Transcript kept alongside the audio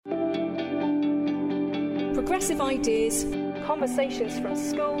progressive ideas, conversations from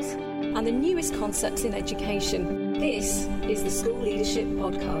schools, and the newest concepts in education. This is the School Leadership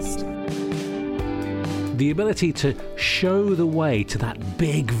Podcast. The ability to show the way to that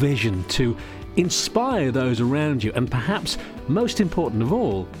big vision, to inspire those around you, and perhaps most important of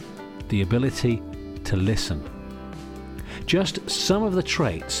all, the ability to listen. Just some of the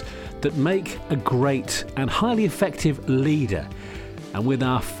traits that make a great and highly effective leader. And with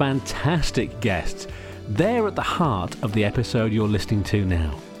our fantastic guests, they're at the heart of the episode you're listening to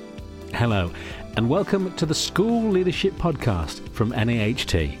now. Hello, and welcome to the School Leadership Podcast from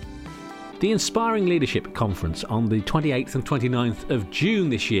NAHT. The Inspiring Leadership Conference on the 28th and 29th of June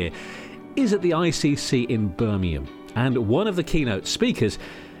this year is at the ICC in Birmingham, and one of the keynote speakers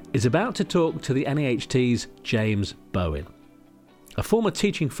is about to talk to the NAHT's James Bowen, a former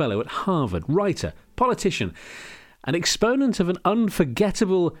teaching fellow at Harvard, writer, politician, an exponent of an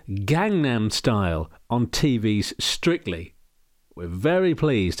unforgettable Gangnam Style on TV's Strictly. We're very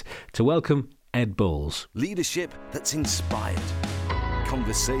pleased to welcome Ed Balls. Leadership that's inspired.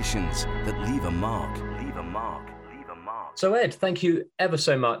 Conversations that leave a mark. So Ed, thank you ever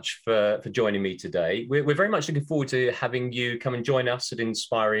so much for joining me today. We're very much looking forward to having you come and join us at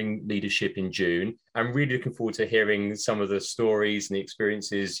Inspiring Leadership in June. I'm really looking forward to hearing some of the stories and the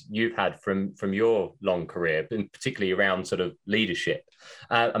experiences you've had from your long career, and particularly around sort of leadership.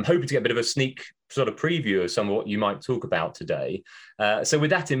 I'm hoping to get a bit of a sneak sort of preview of some of what you might talk about today. So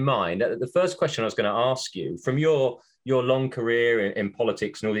with that in mind, the first question I was going to ask you, from your long career in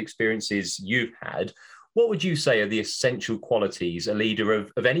politics and all the experiences you've had, what would you say are the essential qualities a leader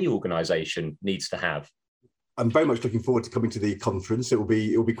of any organisation needs to have? I'm very much looking forward to coming to the conference. It will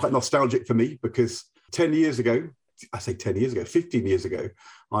be quite nostalgic for me because 15 years ago,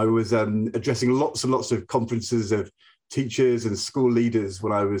 I was addressing lots and lots of conferences of teachers and school leaders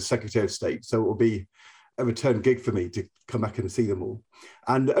when I was Secretary of State. So it will be a return gig for me to come back and see them all.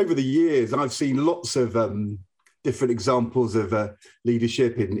 And over the years, I've seen lots of different examples of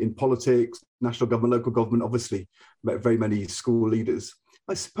leadership in politics, national government, local government, obviously met very many school leaders.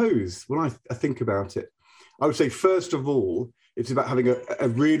 I suppose when I think about it, I would say, first of all, it's about having a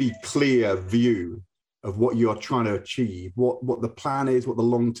really clear view of what you are trying to achieve, what the plan is, what the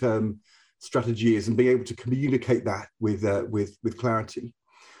long-term strategy is, and being able to communicate that with clarity.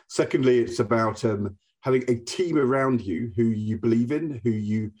 Secondly, it's about having a team around you who you believe in, who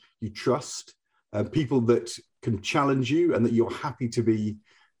you trust, people that can challenge you and that you're happy to be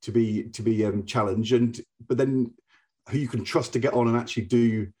challenged, but then who you can trust to get on and actually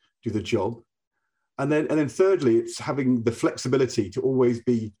do the job. And then thirdly, it's having the flexibility to always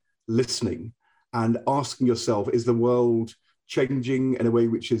be listening and asking yourself, is the world changing in a way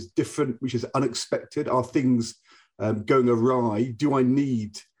which is different, which is unexpected? Are things going awry? Do I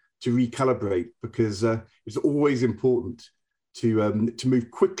need to recalibrate? Because it's always important to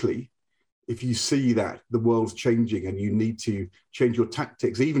move quickly if you see that the world's changing and you need to change your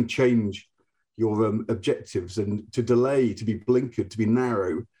tactics, even change your objectives, and to delay, to be blinkered, to be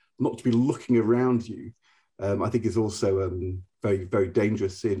narrow, not to be looking around you, I think is also very, very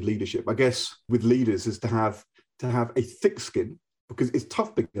dangerous in leadership. I guess with leaders is to have a thick skin, because it's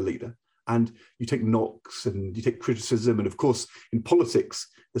tough being a leader, and you take knocks and you take criticism. And of course, in politics,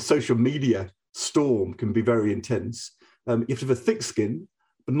 the social media storm can be very intense. You have to have a thick skin,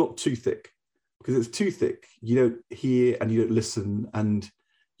 but not too thick, because it's too thick. You don't hear and you don't listen and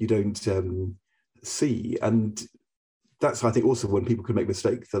you don't see. And that's, I think, also when people can make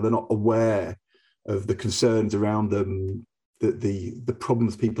mistakes. So they're not aware of the concerns around them, the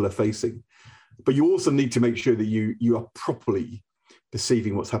problems people are facing. But you also need to make sure that you are properly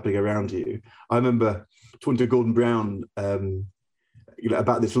perceiving what's happening around you. I remember talking to Gordon Brown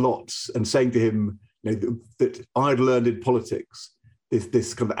about this lots and saying to him that I'd learned in politics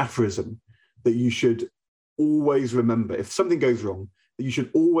this kind of aphorism that you should always remember, if something goes wrong, that you should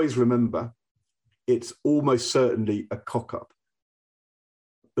always remember it's almost certainly a cock-up,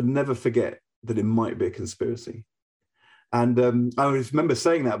 but never forget that it might be a conspiracy. And I remember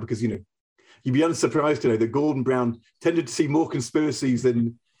saying that because, you'd be unsurprised to know that Gordon Brown tended to see more conspiracies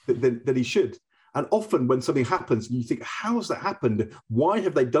than he should. And often when something happens and you think, how's that happened? Why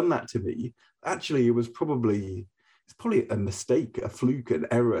have they done that to me? Actually, it's probably a mistake, a fluke, an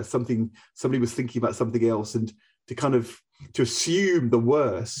error, somebody was thinking about something else. And to assume the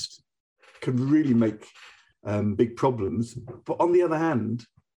worst can really make big problems. But on the other hand,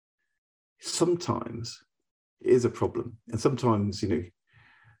 sometimes it is a problem. And sometimes,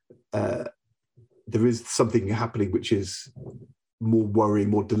 there is something happening which is more worrying,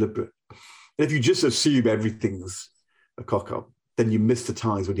 more deliberate. And if you just assume everything's a cock-up, then you miss the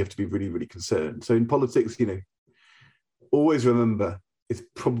times when you have to be really, really concerned. So in politics, always remember it's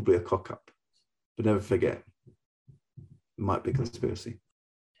probably a cock-up, but never forget, it might be a conspiracy.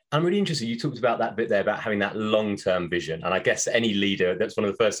 I'm really interested. You talked about that bit there about having that long-term vision. And I guess any leader, that's one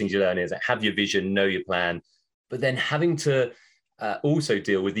of the first things you learn is that have your vision, know your plan, but then having to also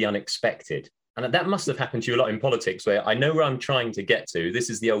deal with the unexpected. And that must have happened to you a lot in politics, where I know where I'm trying to get to. This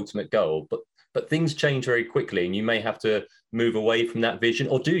is the ultimate goal, but things change very quickly, and you may have to move away from that vision.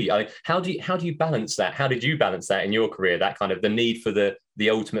 Or do you? How do you balance that? How did you balance that in your career? That kind of the need for the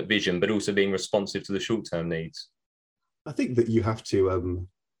ultimate vision, but also being responsive to the short-term needs. I think that you have to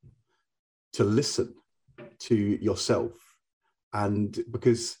listen to yourself, and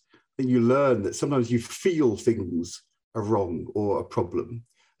because you learn that sometimes you feel things are wrong or a problem.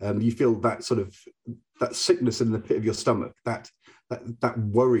 You feel that sort of that sickness in the pit of your stomach, that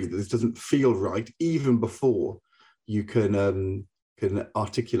worry that this doesn't feel right, even before you can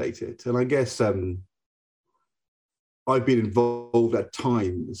articulate it. And I guess I've been involved at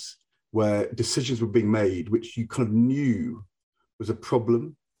times where decisions were being made which you kind of knew was a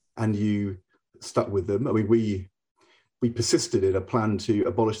problem, and you stuck with them. I mean, we persisted in a plan to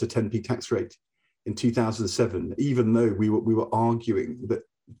abolish the 10p tax rate in 2007, even though we were arguing that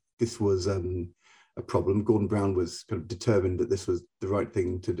this was a problem. Gordon Brown was kind of determined that this was the right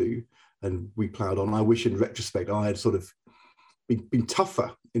thing to do, and we ploughed on. I wish in retrospect I had sort of been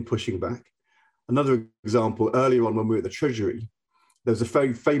tougher in pushing back. Another example, earlier on when we were at the Treasury, there was a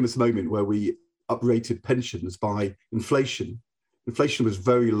very famous moment where we uprated pensions by inflation. Inflation was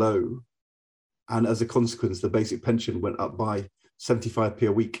very low, and as a consequence, the basic pension went up by 75p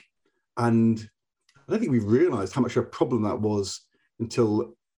a week. And I don't think we realised how much of a problem that was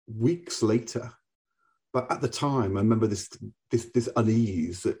until weeks later. But at the time, I remember this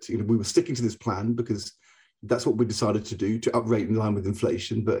unease that we were sticking to this plan because that's what we decided to do, to uprate in line with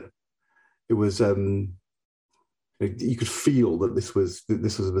inflation. But it was you could feel that this was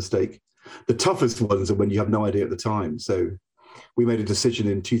a mistake. The toughest ones are when you have no idea at the time. So we made a decision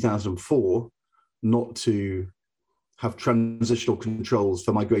in 2004 not to have transitional controls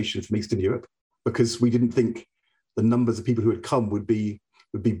for migration from Eastern Europe, because we didn't think the numbers of people who had come would be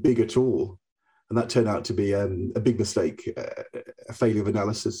big at all. And that turned out to be a big mistake, a failure of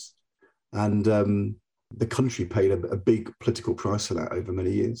analysis. And the country paid a big political price for that over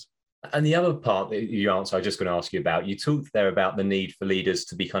many years. And the other part that you answer, I was just going to ask you about, you talked there about the need for leaders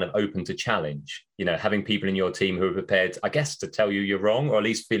to be kind of open to challenge, having people in your team who are prepared, I guess, to tell you you're wrong, or at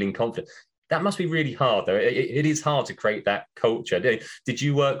least feeling confident. That must be really hard, though. It is hard to create that culture. Did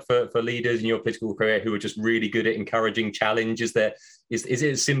you work for leaders in your political career who were just really good at encouraging challenge? Is it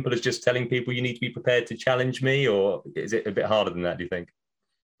as simple as just telling people you need to be prepared to challenge me, or is it a bit harder than that, do you think?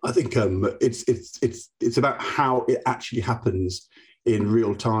 I think it's about how it actually happens in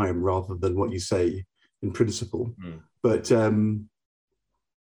real time rather than what you say in principle. But of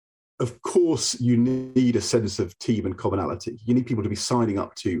course, you need a sense of team and commonality. You need people to be signing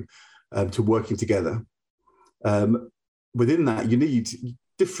up to working together. Within that, you need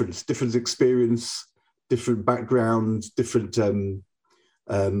different experience, different backgrounds, different kind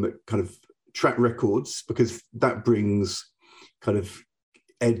of track records, because that brings kind of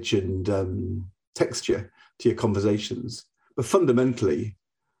edge and texture to your conversations. But fundamentally,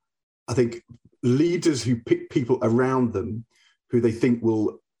 I think leaders who pick people around them who they think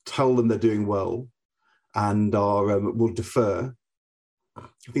will tell them they're doing well and will defer,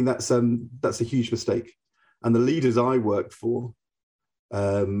 I think that's a huge mistake. And the leaders I worked for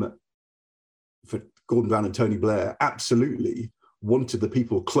Gordon Brown and Tony Blair, absolutely wanted the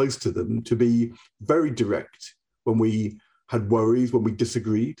people close to them to be very direct when we had worries, when we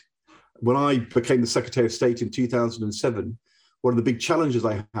disagreed. When I became the Secretary of State in 2007, one of the big challenges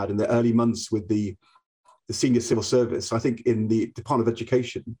I had in the early months with the senior civil service, I think in the Department of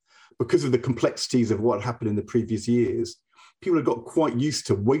Education, because of the complexities of what happened in the previous years, people had got quite used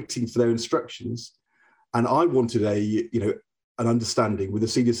to waiting for their instructions. And I wanted an understanding with the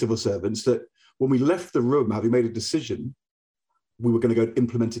senior civil servants that when we left the room, having made a decision, we were going to go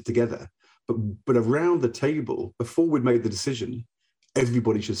implement it together. But around the table, before we'd made the decision,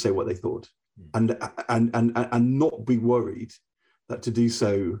 everybody should say what they thought, and not be worried that to do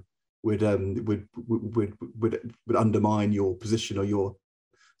so would undermine your position or your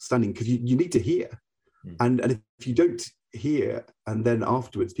standing, because you need to hear. And if you don't hear, and then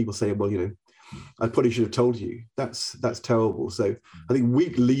afterwards people say, well, I probably should have told you, that's terrible. So I think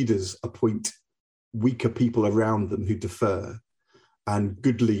weak leaders appoint weaker people around them who defer, and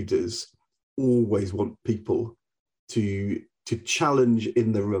good leaders always want people to challenge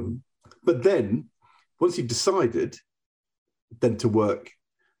in the room. But then once you've decided, then to work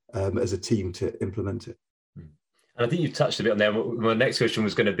as a team to implement it. And I think you've touched a bit on there. My next question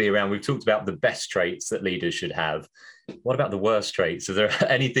was going to be around, we've talked about the best traits that leaders should have. What about the worst traits? Are there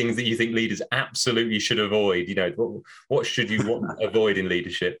any things that you think leaders absolutely should avoid? What should you avoid in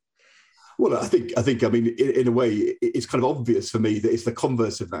leadership? Well, I think. I mean, in a way, it's kind of obvious for me that it's the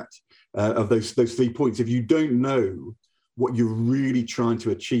converse of that, of those 3 points. If you don't know what you're really trying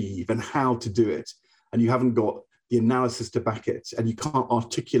to achieve and how to do it, and you haven't got the analysis to back it, and you can't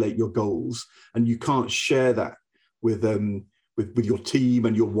articulate your goals, and you can't share that with your team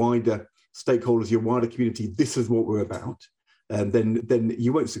and your wider stakeholders, your wider community, this is what we're about, then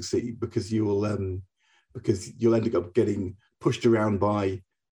you won't succeed, because you'll end up getting pushed around by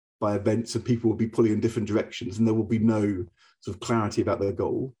events, and people will be pulling in different directions, and there will be no sort of clarity about their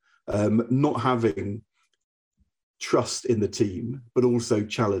goal. Not having trust in the team, but also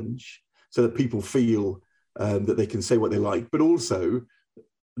challenge, so that people feel that they can say what they like, but also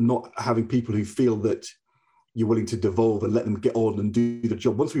not having people who feel that you're willing to devolve and let them get on and do the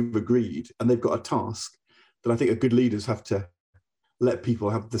job. Once we've agreed and they've got a task, then I think good leaders have to let people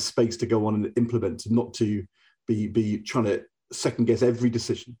have the space to go on and implement, not to be trying to second guess every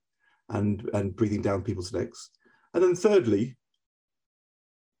decision and breathing down people's necks. And then thirdly,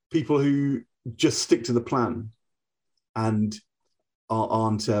 people who just stick to the plan and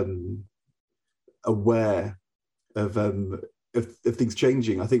aren't aware of things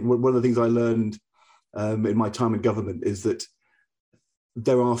changing. I think one of the things I learned in my time in government is that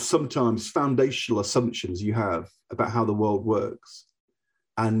there are sometimes foundational assumptions you have about how the world works,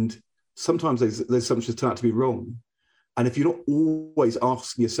 and sometimes those assumptions turn out to be wrong. And if you're not always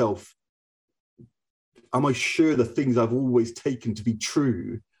asking yourself, am I sure the things I've always taken to be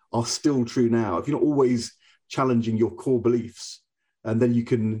true are still true now? If you're not always challenging your core beliefs, and then you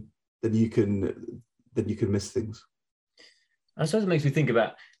can miss things. I suppose it makes me think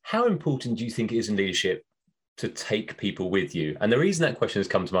about, how important do you think it is in leadership to take people with you? And the reason that question has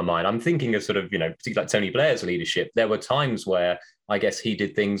come to my mind, I'm thinking of particularly like Tony Blair's leadership. There were times where I guess he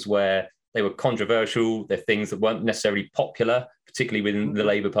did things where they were controversial. They're things that weren't necessarily popular, particularly within the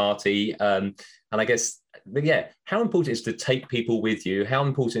Labour Party. And I guess, how important is to take people with you? How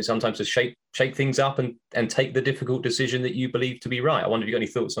important is sometimes to shake things up and take the difficult decision that you believe to be right? I wonder if you got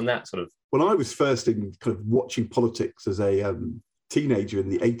any thoughts on that sort of. Well, I was first in kind of watching politics as a teenager in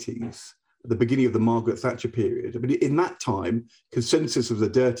the 80s, at the beginning of the Margaret Thatcher period. I mean, in that time, consensus was a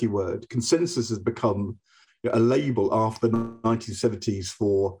dirty word. Consensus has become a label after the 1970s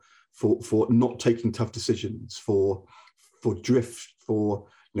for not taking tough decisions, for drift, for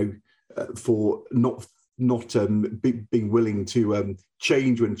not being willing to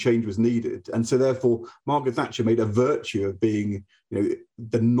change when change was needed. And so therefore, Margaret Thatcher made a virtue of being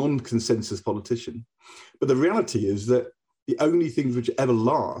the non-consensus politician. But the reality is that the only things which ever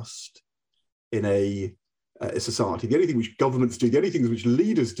last in a society, the only thing which governments do, the only things which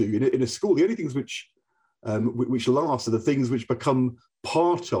leaders do in a school, the only things which last are the things which become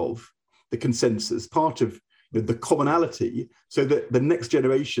part of the consensus, part of the commonality, so that the next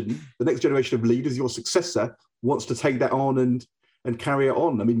generation of leaders, your successor, wants to take that on and carry it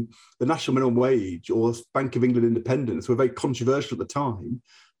on. I mean, the national minimum wage or Bank of England independence were very controversial at the time,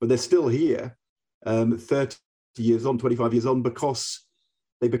 but they're still here 30 years on, 25 years on, because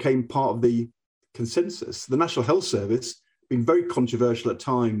they became part of the consensus. The National Health Service been very controversial at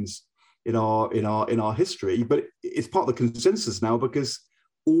times in our history, but it's part of the consensus now because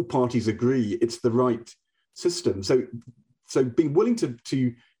all parties agree it's the right system. So being willing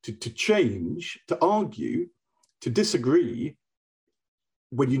to change, to argue, to disagree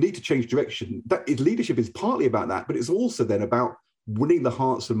when you need to change direction, leadership is partly about that, but it's also then about winning the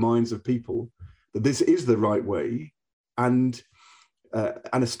hearts and minds of people that this is the right way, and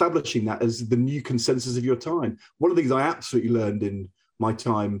establishing that as the new consensus of your time. One of the things I absolutely learned in my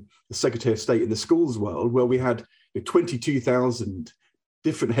time as Secretary of State in the schools world, where we had 22,000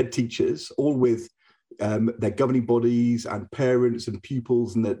 different head teachers, all with their governing bodies and parents and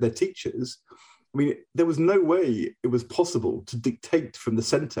pupils and their teachers. I mean, there was no way it was possible to dictate from the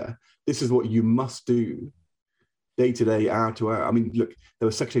centre, this is what you must do day to day, hour to hour. I mean, look, there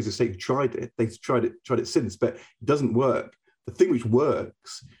were secretaries of state who tried it. They've tried it since, but it doesn't work. The thing which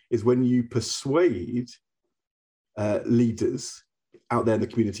works is when you persuade leaders out there in the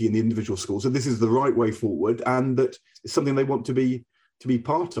community, in the individual schools, that this is the right way forward and that it's something they want to be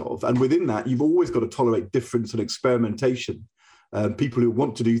part of. And within that, you've always got to tolerate difference and experimentation. People who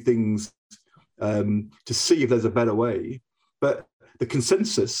want to do things to see if there's a better way. But the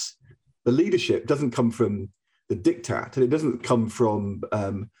consensus, the leadership doesn't come from the diktat, and it doesn't come from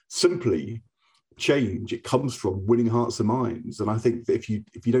simply change, it comes from winning hearts and minds. And I think that if you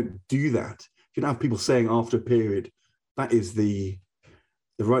don't do that, if you don't have people saying after a period, that is the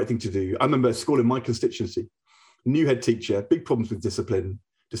right thing to do. I remember a school in my constituency, new head teacher, big problems with discipline,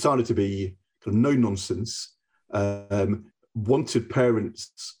 decided to be kind of no nonsense, wanted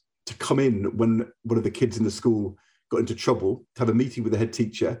parents to come in when one of the kids in the school got into trouble, to have a meeting with the head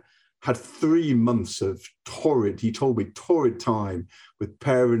teacher, had 3 months of torrid time with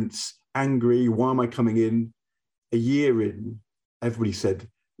parents, angry, why am I coming in? A year in, everybody said,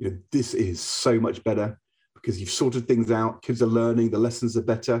 this is so much better because you've sorted things out, kids are learning, the lessons are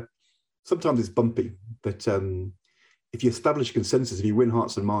better. Sometimes it's bumpy, but if you establish consensus, if you win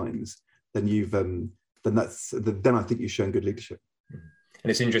hearts and minds, then then I think you've shown good leadership. And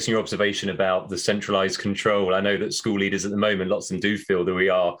it's interesting your observation about the centralised control. I know that school leaders at the moment, lots of them do feel that we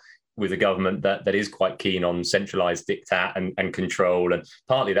are with a government that is quite keen on centralised diktat and control. And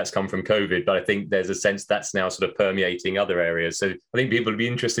partly that's come from COVID, but I think there's a sense that's now sort of permeating other areas. So I think people would be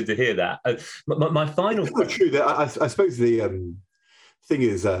interested to hear that. My final question. True. I suppose the thing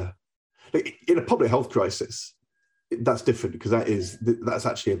is, in a public health crisis, that's different because that's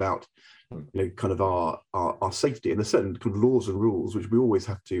actually about kind of our safety, and there's certain kind of laws and rules which we always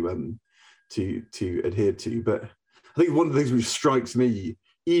have to adhere to. But I think one of the things which strikes me,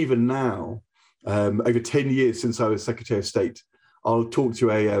 even now, over 10 years since I was Secretary of State, I'll talk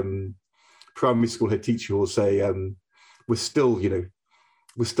to a primary school head teacher who will say, we're still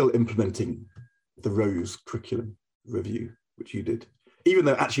implementing the Rose curriculum review, which you did, even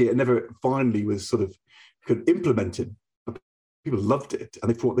though actually it never finally was sort of implemented. People loved it, and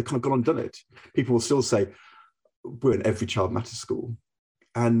they thought they kind of gone and done it. People will still say, we're an Every Child Matters school.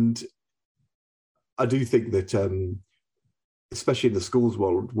 And I do think that, especially in the schools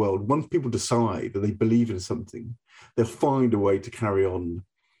world, once people decide that they believe in something, they'll find a way to carry on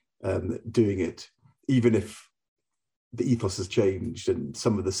doing it, even if the ethos has changed and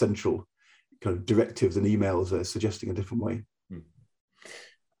some of the central kind of directives and emails are suggesting a different way.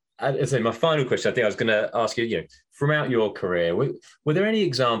 And so my final question, I think I was going to ask you, throughout your career, were there any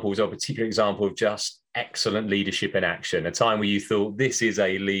examples or a particular example of just excellent leadership in action, a time where you thought this is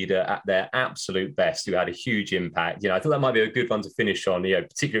a leader at their absolute best who had a huge impact? I thought that might be a good one to finish on, a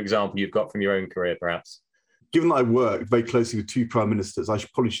particular example you've got from your own career, perhaps. Given that I worked very closely with 2 prime ministers, I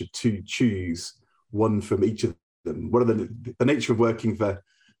probably should choose one from each of them. One of the nature of working for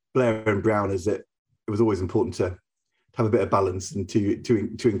Blair and Brown is that it was always important to have a bit of balance and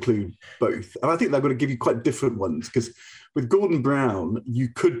to include both. And I think they're going to give you quite different ones, because with Gordon Brown, you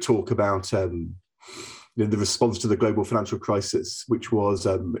could talk about the response to the global financial crisis, which was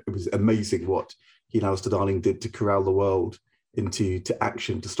it was amazing what he and Alistair Darling did to corral the world into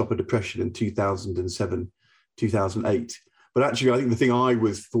action to stop a depression in 2007, 2008. But actually, I think the thing I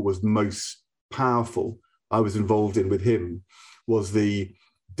thought was most powerful I was involved in with him was the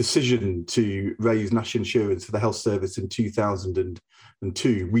decision to raise national insurance for the health service in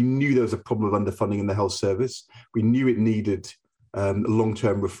 2002. We knew there was a problem of underfunding in the health service. We knew it needed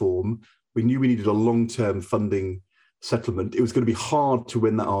long-term reform. We knew we needed a long-term funding settlement. It was going to be hard to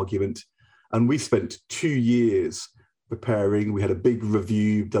win that argument. And we spent 2 years preparing. We had a big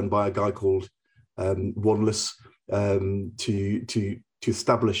review done by a guy called Wanless to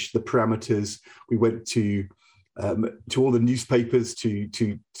establish the parameters. We went to all the newspapers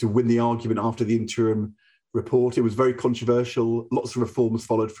to win the argument after the interim report. It was very controversial. Lots of reforms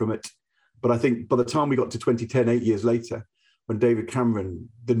followed from it. But I think by the time we got to 2010, 8 years later, when David Cameron,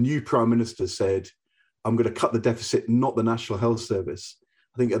 the new Prime Minister, said, I'm going to cut the deficit, not the National Health Service,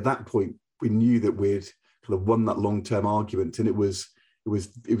 I think at that point we knew that we'd kind of won that long-term argument. And it was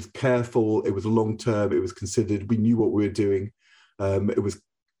careful, it was long-term, it was considered, we knew what we were doing. It was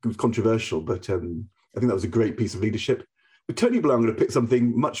controversial, but I think that was a great piece of leadership. With Tony Blair, I'm going to pick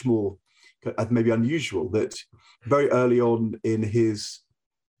something much more maybe unusual, that very early on in his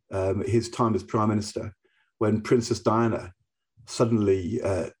time as Prime Minister, when Princess Diana suddenly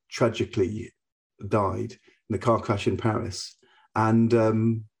tragically died in a car crash in Paris, and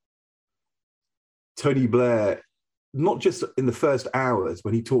Tony Blair, not just in the first hours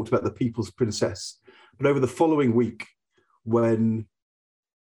when he talked about the People's Princess, but over the following week when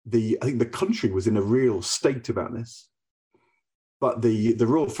I think the country was in a real state about this, but the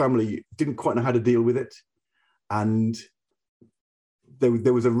royal family didn't quite know how to deal with it. And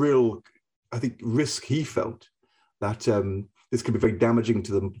there was a real, I think, risk he felt that this could be very damaging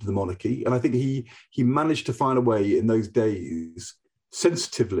to the monarchy. And I think he managed to find a way in those days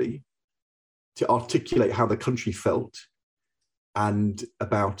sensitively to articulate how the country felt and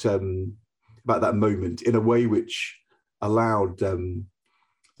about that moment in a way which allowed the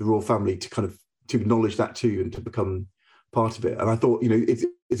royal family to kind of acknowledge that too and to become part of it. And I thought,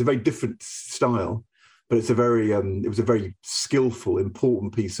 it's a very different style, but it's it was a very skillful,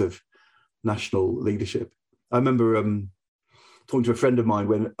 important piece of national leadership. I remember talking to a friend of mine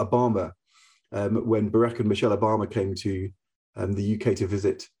when Barack and Michelle Obama came to the UK to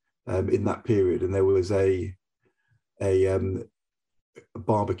visit in that period, and there was a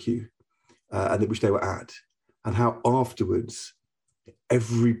barbecue which they were at, and how afterwards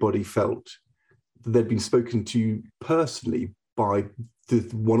everybody felt that they'd been spoken to personally by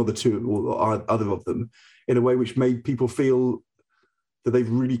one of the two or other of them in a way which made people feel that they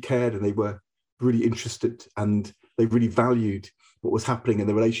really cared and they were really interested and they really valued what was happening in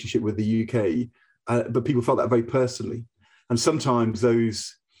the relationship with the UK. But people felt that very personally. And sometimes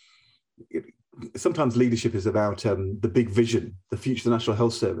leadership is about the big vision, the future of the National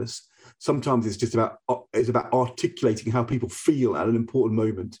Health Service. Sometimes it's about articulating how people feel at an important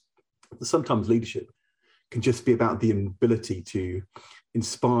moment. Sometimes leadership can just be about the ability to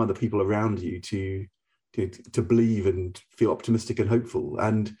inspire the people around you to believe and feel optimistic and hopeful.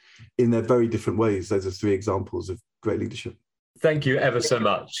 And in their very different ways, those are 3 examples of great leadership. Thank you ever so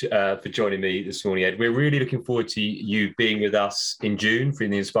much for joining me this morning, Ed. We're really looking forward to you being with us in June for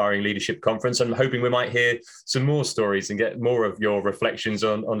the Inspiring Leadership Conference. I'm hoping we might hear some more stories and get more of your reflections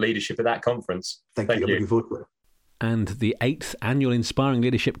on leadership at that conference. Thank you. I'm looking forward to it. And the 8th Annual Inspiring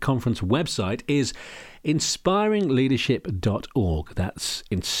Leadership Conference website is inspiringleadership.org. That's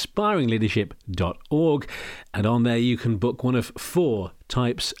inspiringleadership.org. And on there you can book one of 4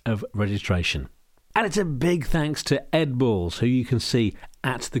 types of registration. And it's a big thanks to Ed Balls, who you can see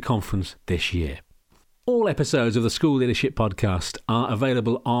at the conference this year. All episodes of the School Leadership Podcast are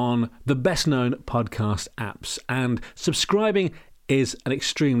available on the best-known podcast apps, and subscribing is an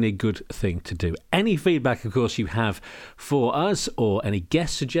extremely good thing to do. Any feedback, of course, you have for us or any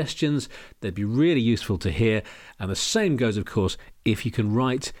guest suggestions, they'd be really useful to hear. And the same goes, of course, if you can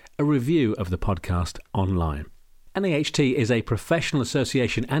write a review of the podcast online. NAHT is a professional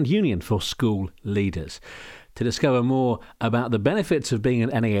association and union for school leaders. To discover more about the benefits of being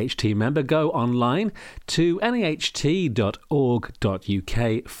an NAHT member, go online to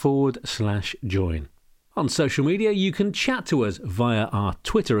naht.org.uk/join. On social media, you can chat to us via our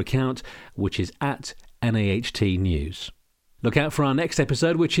Twitter account, which is @NAHT News. Look out for our next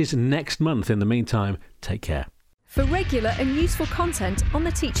episode, which is next month. In the meantime, take care. For regular and useful content on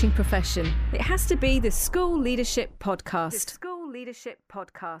the teaching profession, it has to be the School Leadership Podcast. The School Leadership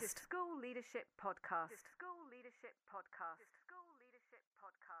Podcast. The School Leadership Podcast. The School Leadership Podcast.